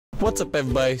What's up,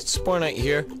 everybody? Sporknight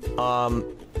here.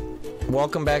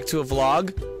 Welcome back to a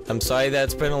vlog. I'm sorry that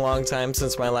it's been a long time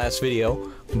since my last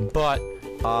video, but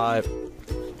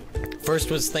first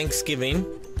was Thanksgiving,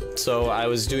 so I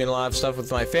was doing a lot of stuff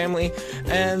with my family,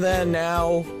 and then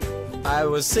now I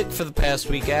was sick for the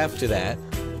past week after that,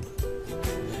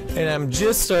 and I'm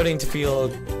just starting to feel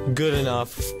good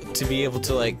enough to be able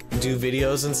to like do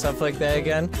videos and stuff like that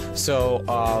again. So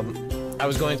I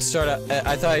was going to start out.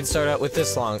 I thought I'd start out with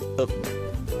this vlog.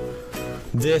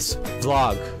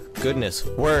 Goodness,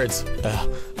 words.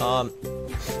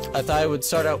 I thought I would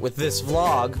start out with this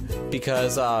vlog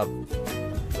because I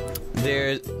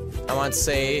want to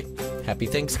say Happy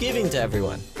Thanksgiving to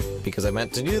everyone, because I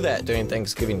meant to do that during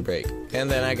Thanksgiving break, and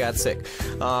then I got sick.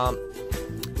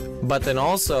 But then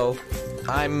also,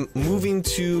 I'm moving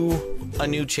to a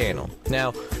new channel.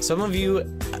 Now, some of you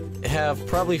have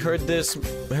probably heard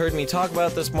me talk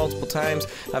about this multiple times.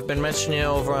 I've been mentioning it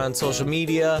over on social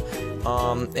media,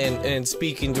 and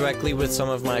speaking directly with some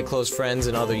of my close friends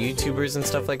and other YouTubers and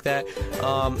stuff like that.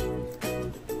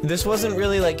 This wasn't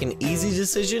really like an easy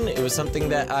decision. It was something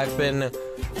that I've been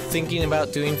thinking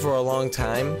about doing for a long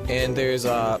time, and there's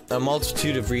a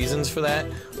multitude of reasons for that.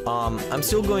 I'm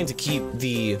still going to keep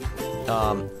the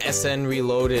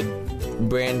SNreloaded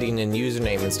branding and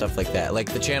username and stuff like that.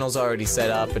 Like, the channel's already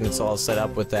set up and it's all set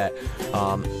up with that.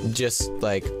 Just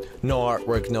like no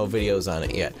artwork, no videos on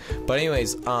it yet. But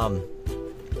anyways,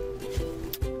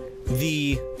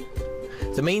 the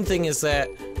main thing is that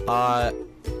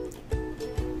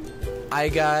I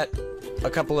got a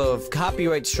couple of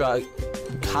copyright strikes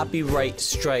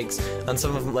on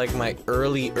some of like my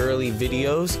early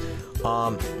videos,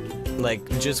 like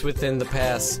just within the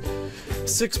past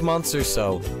 6 months or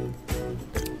so,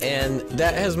 and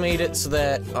that has made it so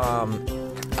that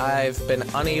I've been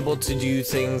unable to do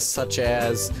things such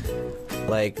as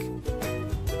like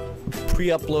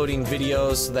pre-uploading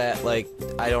videos so that like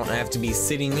I don't have to be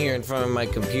sitting here in front of my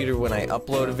computer when I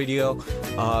upload a video,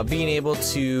 being able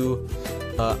to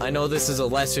I know this is a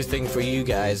lesser thing for you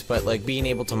guys, but like being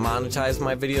able to monetize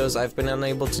my videos I've been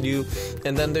unable to do.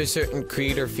 And then there's certain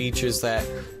creator features that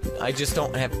I just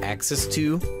don't have access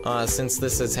to since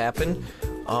this has happened.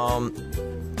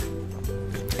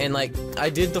 And like, I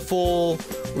did the full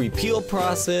repeal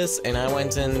process, and I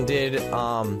went and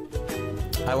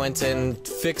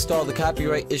fixed all the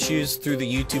copyright issues through the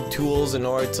YouTube tools in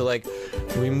order to like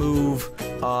remove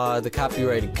the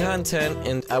copyrighted content,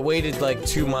 and I waited like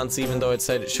 2 months, even though it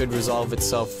said it should resolve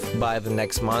itself by the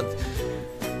next month,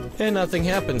 and nothing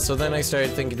happened. So then I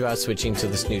started thinking about switching to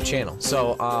this new channel.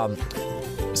 So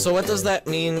what does that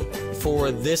mean for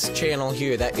this channel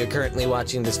here that you're currently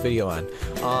watching this video on?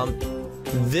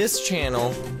 This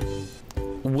channel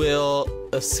will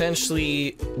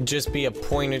essentially just be a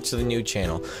pointer to the new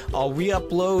channel. I'll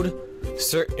re-upload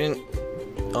certain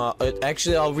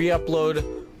actually I'll re-upload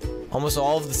almost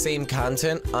all of the same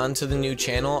content onto the new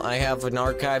channel. I have an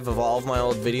archive of all of my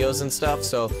old videos and stuff,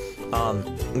 so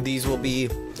these will be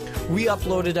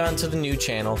re-uploaded onto the new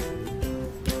channel.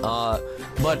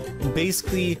 But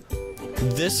basically,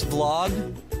 this vlog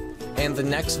and the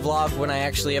next vlog, when I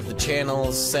actually have the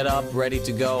channel set up, ready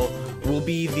to go, will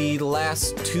be the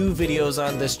last 2 videos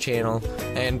on this channel,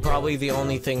 and probably the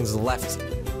only things left,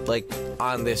 like,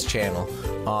 on this channel.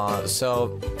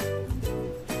 So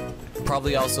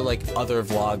probably also like other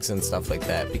vlogs and stuff like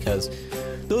that, because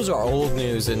those are old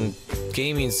news and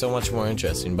gaming's so much more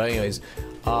interesting. But anyways,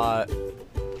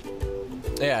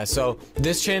 yeah, so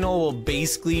this channel will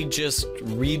basically just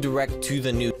redirect to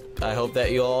the new. I hope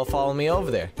that you'll all follow me over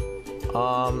there.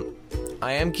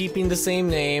 I am keeping the same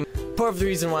name. Part of the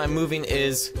reason why I'm moving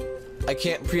is I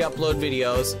can't pre-upload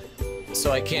videos,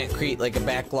 so I can't create like a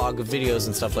backlog of videos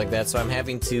and stuff like that, so I'm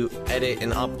having to edit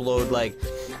and upload like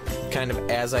kind of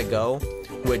as I go,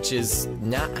 which is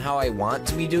not how I want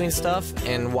to be doing stuff,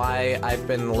 and why I've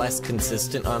been less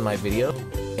consistent on my video.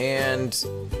 And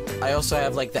I also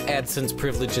have like the AdSense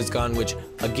privileges gone, which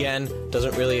again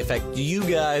doesn't really affect you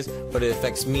guys, but it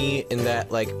affects me in that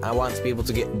like I want to be able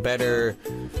to get better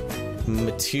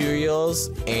materials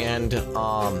and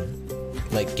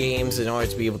like games in order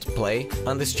to be able to play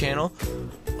on this channel.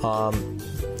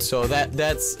 So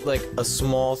that's like a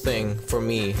small thing for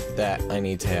me that I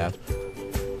need to have.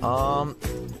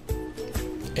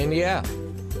 And yeah,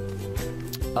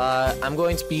 I'm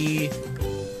going to be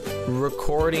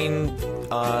recording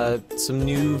some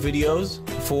new videos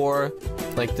for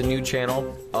like the new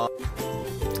channel.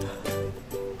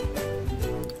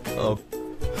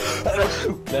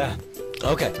 Yeah.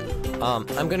 Okay.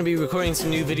 I'm gonna be recording some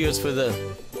new videos for the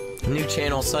new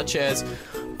channel, such as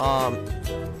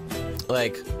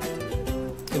like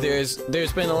there's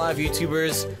been a lot of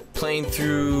YouTubers playing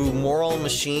through Moral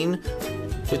Machine.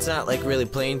 It's not like really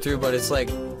playing through, but it's like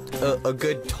a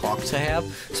good talk to have.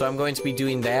 So I'm going to be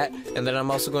doing that, and then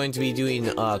I'm also going to be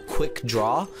doing Quick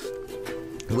Draw,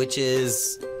 which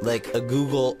is like a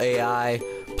Google AI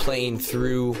playing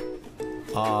through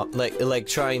like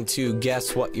trying to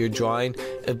guess what you're drawing,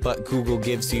 but Google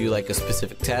gives you like a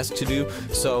specific task to do.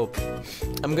 So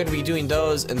I'm going to be doing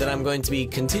those, and then I'm going to be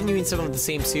continuing some of the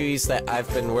same series that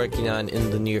I've been working on in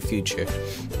the near future.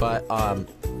 But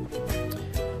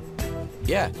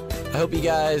yeah, I hope you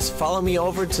guys follow me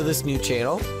over to this new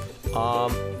channel,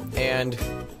 and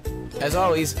as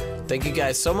always, thank you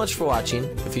guys so much for watching.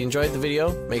 If you enjoyed the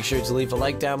video, make sure to leave a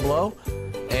like down below,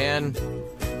 and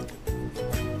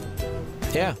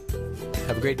yeah,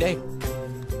 have a great day.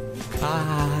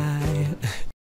 Bye.